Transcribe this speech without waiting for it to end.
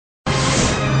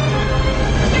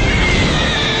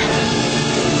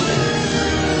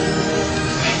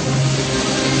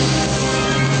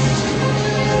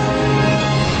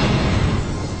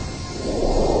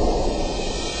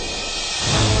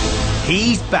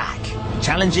back.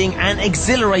 Challenging and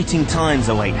exhilarating times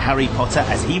await Harry Potter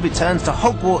as he returns to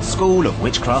Hogwarts School of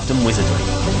Witchcraft and Wizardry.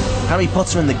 Harry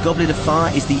Potter and the Goblet of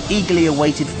Fire is the eagerly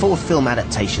awaited fourth film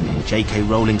adaptation in J.K.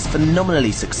 Rowling's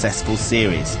phenomenally successful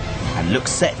series, and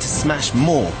looks set to smash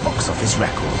more box office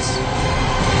records.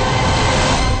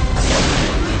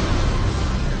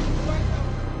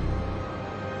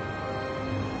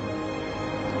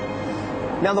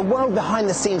 Now, the world behind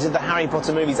the scenes of the Harry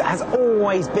Potter movies has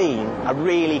always been a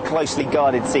really closely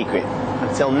guarded secret.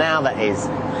 Until now, that is.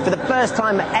 For the first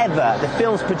time ever, the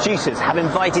film's producers have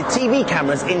invited TV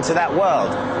cameras into that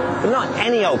world. But not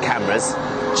any old cameras,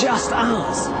 just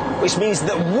ours. Which means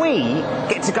that we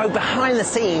get to go behind the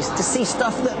scenes to see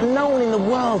stuff that no one in the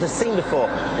world has seen before.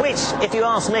 Which, if you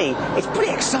ask me, is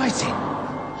pretty exciting.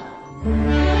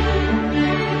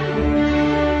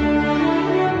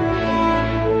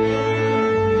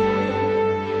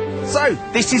 So,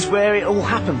 this is where it all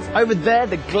happens. Over there,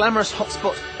 the glamorous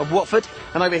hotspot of Watford,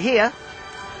 and over here,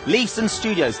 Leavesden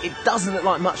Studios. It doesn't look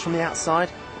like much from the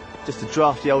outside. Just a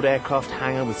drafty old aircraft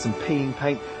hangar with some peeling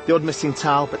paint, the odd missing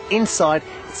tile, but inside,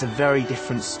 it's a very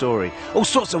different story. All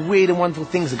sorts of weird and wonderful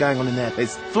things are going on in there.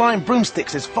 There's flying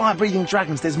broomsticks, there's fire-breathing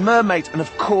dragons, there's mermaids, and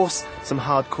of course, some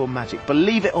hardcore magic.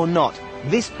 Believe it or not,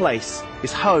 this place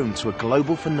is home to a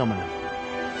global phenomenon.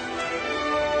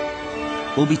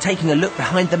 We'll be taking a look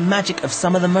behind the magic of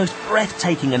some of the most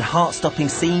breathtaking and heart-stopping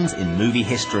scenes in movie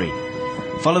history.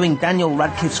 Following Daniel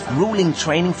Radcliffe's grueling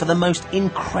training for the most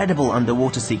incredible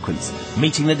underwater sequence,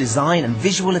 meeting the design and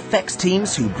visual effects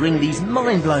teams who bring these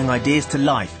mind-blowing ideas to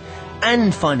life,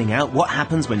 and finding out what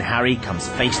happens when Harry comes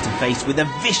face to face with a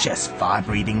vicious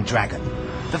fire-breathing dragon.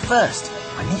 But first,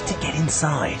 I need to get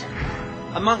inside.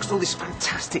 Amongst all this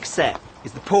fantastic set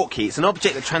is the portkey. It's an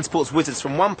object that transports wizards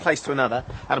from one place to another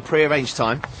at a pre-arranged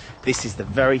time. This is the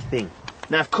very thing.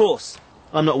 Now, of course,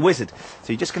 I'm not a wizard,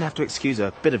 so you're just going to have to excuse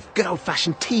a bit of good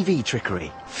old-fashioned TV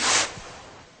trickery.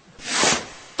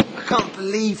 I can't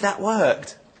believe that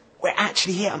worked. We're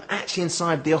actually here. I'm actually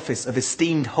inside the office of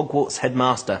esteemed Hogwarts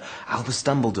headmaster, Albus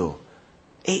Dumbledore.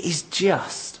 It is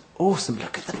just awesome.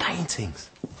 Look at the paintings.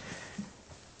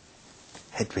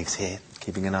 Hedwig's here,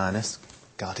 keeping an eye on us,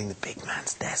 guarding the big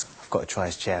man's desk. I've got to try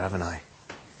his chair, haven't I?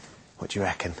 What do you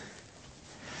reckon?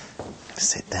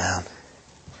 Sit down.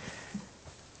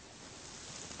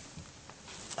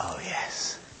 Oh,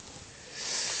 yes.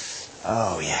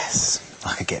 Oh, yes.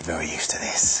 I could get very used to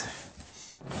this.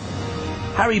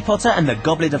 Harry Potter and the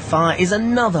Goblet of Fire is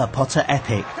another Potter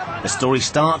epic. The story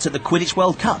starts at the Quidditch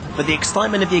World Cup, but the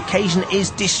excitement of the occasion is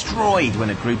destroyed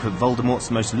when a group of Voldemort's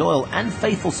most loyal and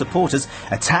faithful supporters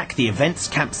attack the event's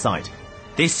campsite.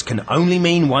 This can only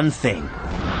mean one thing.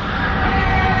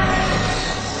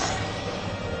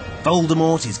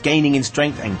 Voldemort is gaining in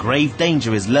strength and grave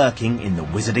danger is lurking in the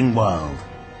wizarding world.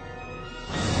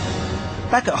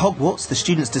 Back at Hogwarts, the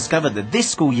students discovered that this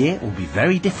school year will be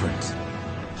very different.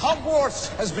 Hogwarts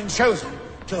has been chosen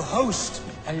to host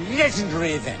a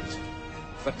legendary event,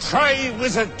 the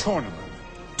Tri-Wizard Tournament.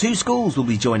 Two schools will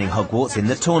be joining Hogwarts in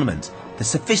the tournament, the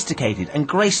sophisticated and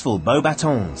graceful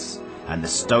Beauxbatons and the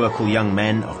stoical young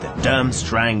men of the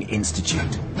Durmstrang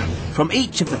Institute. From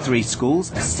each of the three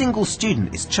schools, a single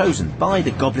student is chosen by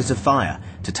the Goblet of Fire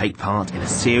to take part in a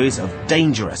series of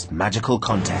dangerous magical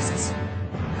contests.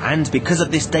 And because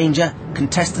of this danger,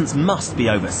 contestants must be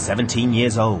over 17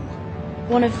 years old.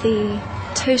 One of the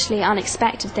totally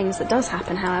unexpected things that does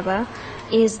happen, however,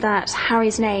 is that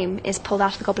Harry's name is pulled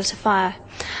out of the Goblet of Fire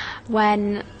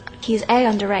when he's A,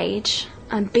 underage,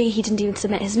 and B, he didn't even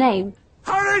submit his name.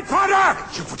 Harry Potter!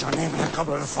 You put your name in the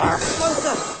Goblet of Fire.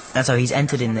 And so he's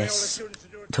entered in this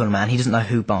tournament and he doesn't know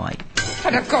who by.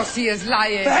 And of course he is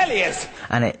lying. The hell he is!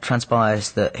 And it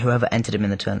transpires that whoever entered him in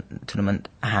the tournament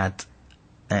had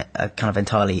a kind of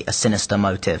entirely a sinister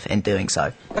motive in doing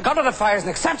so. The Goblet of Fire is an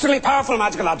exceptionally powerful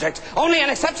magical object. Only an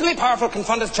exceptionally powerful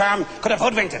Confundus charm could have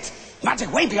hoodwinked it.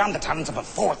 Magic way beyond the talents of a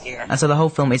fourth year. And so the whole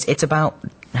film it's about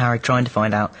Harry trying to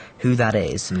find out who that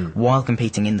is while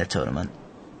competing in the tournament.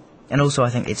 And also I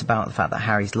think it's about the fact that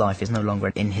Harry's life is no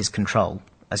longer in his control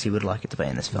as he would like it to be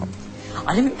in this film.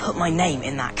 I didn't put my name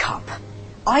in that cup.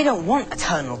 I don't want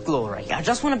eternal glory. I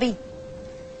just want to be...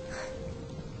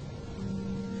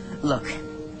 Look,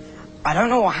 I don't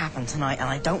know what happened tonight, and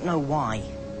I don't know why.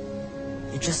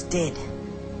 It just did.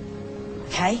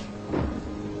 Okay?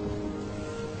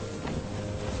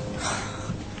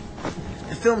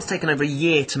 The film's taken over a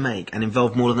year to make and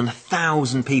involved more than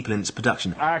 1,000 people in its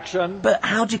production. Action. But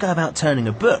how do you go about turning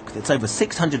a book that's over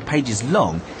 600 pages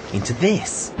long into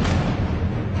this?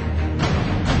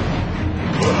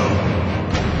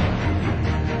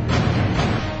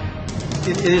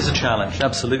 It is a challenge,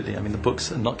 absolutely. I mean, the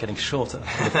books are not getting shorter.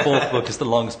 The fourth book is the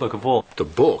longest book of all. The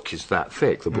book is that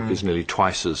thick. The book is nearly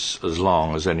twice as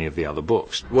long as any of the other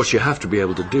books. What you have to be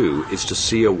able to do is to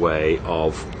see a way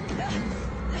of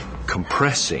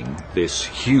compressing this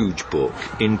huge book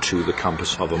into the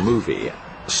compass of a movie.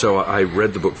 So I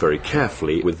read the book very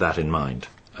carefully with that in mind,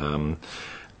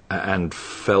 and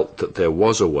felt that there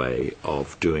was a way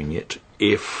of doing it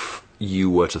if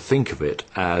you were to think of it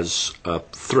as a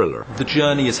thriller. The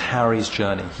journey is Harry's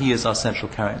journey. He is our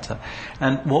central character.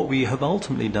 And what we have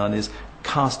ultimately done is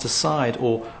cast aside,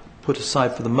 or put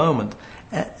aside for the moment,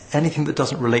 anything that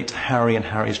doesn't relate to Harry and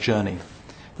Harry's journey.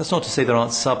 That's not to say there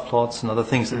aren't subplots and other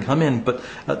things that come in, but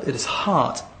at its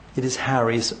heart, it is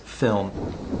Harry's film.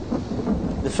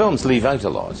 The films leave out a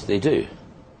lot, they do.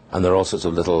 And there are all sorts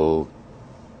of little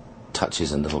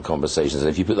touches and little conversations. And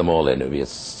if you put them all in, it would be a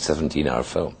 17-hour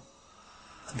film.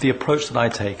 The approach that I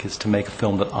take is to make a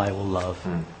film that I will love,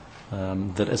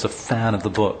 that as a fan of the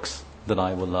books, that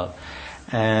I will love.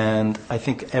 And I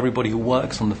think everybody who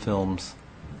works on the films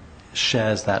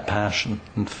shares that passion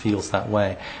and feels that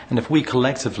way. And if we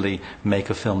collectively make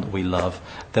a film that we love,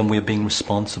 then we're being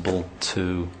responsible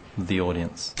to the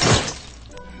audience.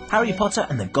 Harry Potter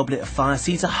and the Goblet of Fire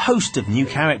sees a host of new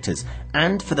characters,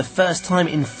 and for the first time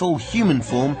in full human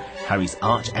form, Harry's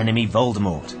arch-enemy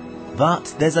Voldemort.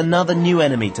 But there's another new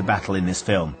enemy to battle in this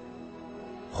film.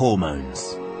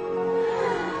 Hormones.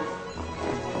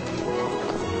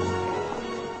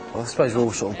 Well, I suppose we're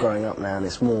all sort of growing up now, and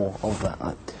it's more of that,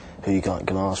 like, who you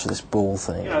can ask for this ball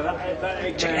thing.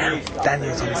 Check it out.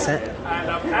 Daniel's on set.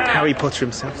 Harry Potter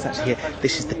himself is actually here.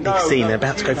 This is the big scene. They're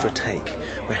about to go for a take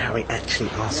where Harry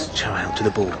actually asks Cho out to the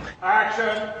ball.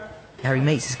 Action! Harry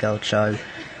meets this girl, Cho.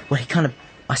 Well, he kind of,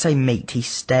 I say meet, he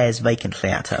stares vacantly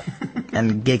at her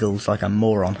and giggles like a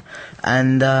moron.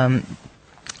 And,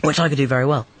 which I could do very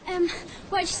well.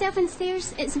 Watch yourself on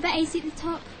stairs. It's a bit icy at the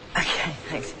top. Okay,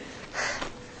 thanks.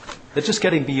 They're just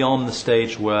getting beyond the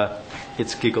stage where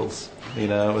it's giggles, you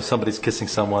know, or somebody's kissing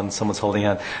someone, someone's holding a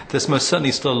hand. There's most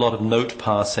certainly still a lot of note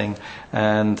passing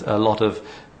and a lot of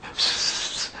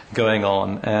going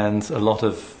on, and a lot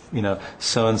of, you know,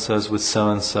 so-and-so's with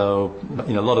so-and-so,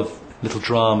 you know, a lot of little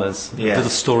dramas, little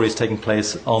stories taking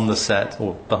place on the set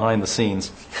or behind the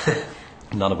scenes.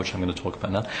 None of which I'm going to talk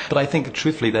about now. But I think,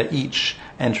 truthfully, they're each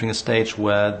entering a stage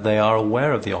where they are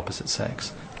aware of the opposite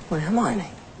sex. Well, Hermione,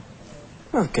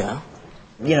 you're a girl.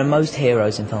 You know, most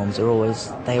heroes in films they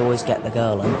always get the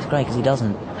girl, and it's great because he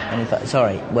doesn't. And in fact,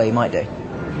 he might do.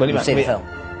 Well, he might see the film.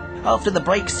 After the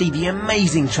break, see the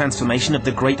amazing transformation of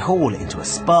the Great Hall into a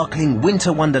sparkling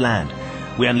winter wonderland.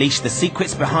 We unleash the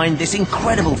secrets behind this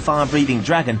incredible fire-breathing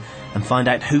dragon and find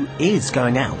out who is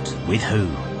going out with who.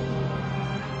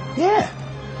 Yeah,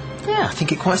 I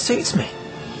think it quite suits me.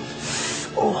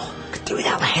 Oh, I could do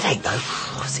without the headache, though.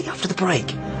 I'll see you after the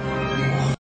break.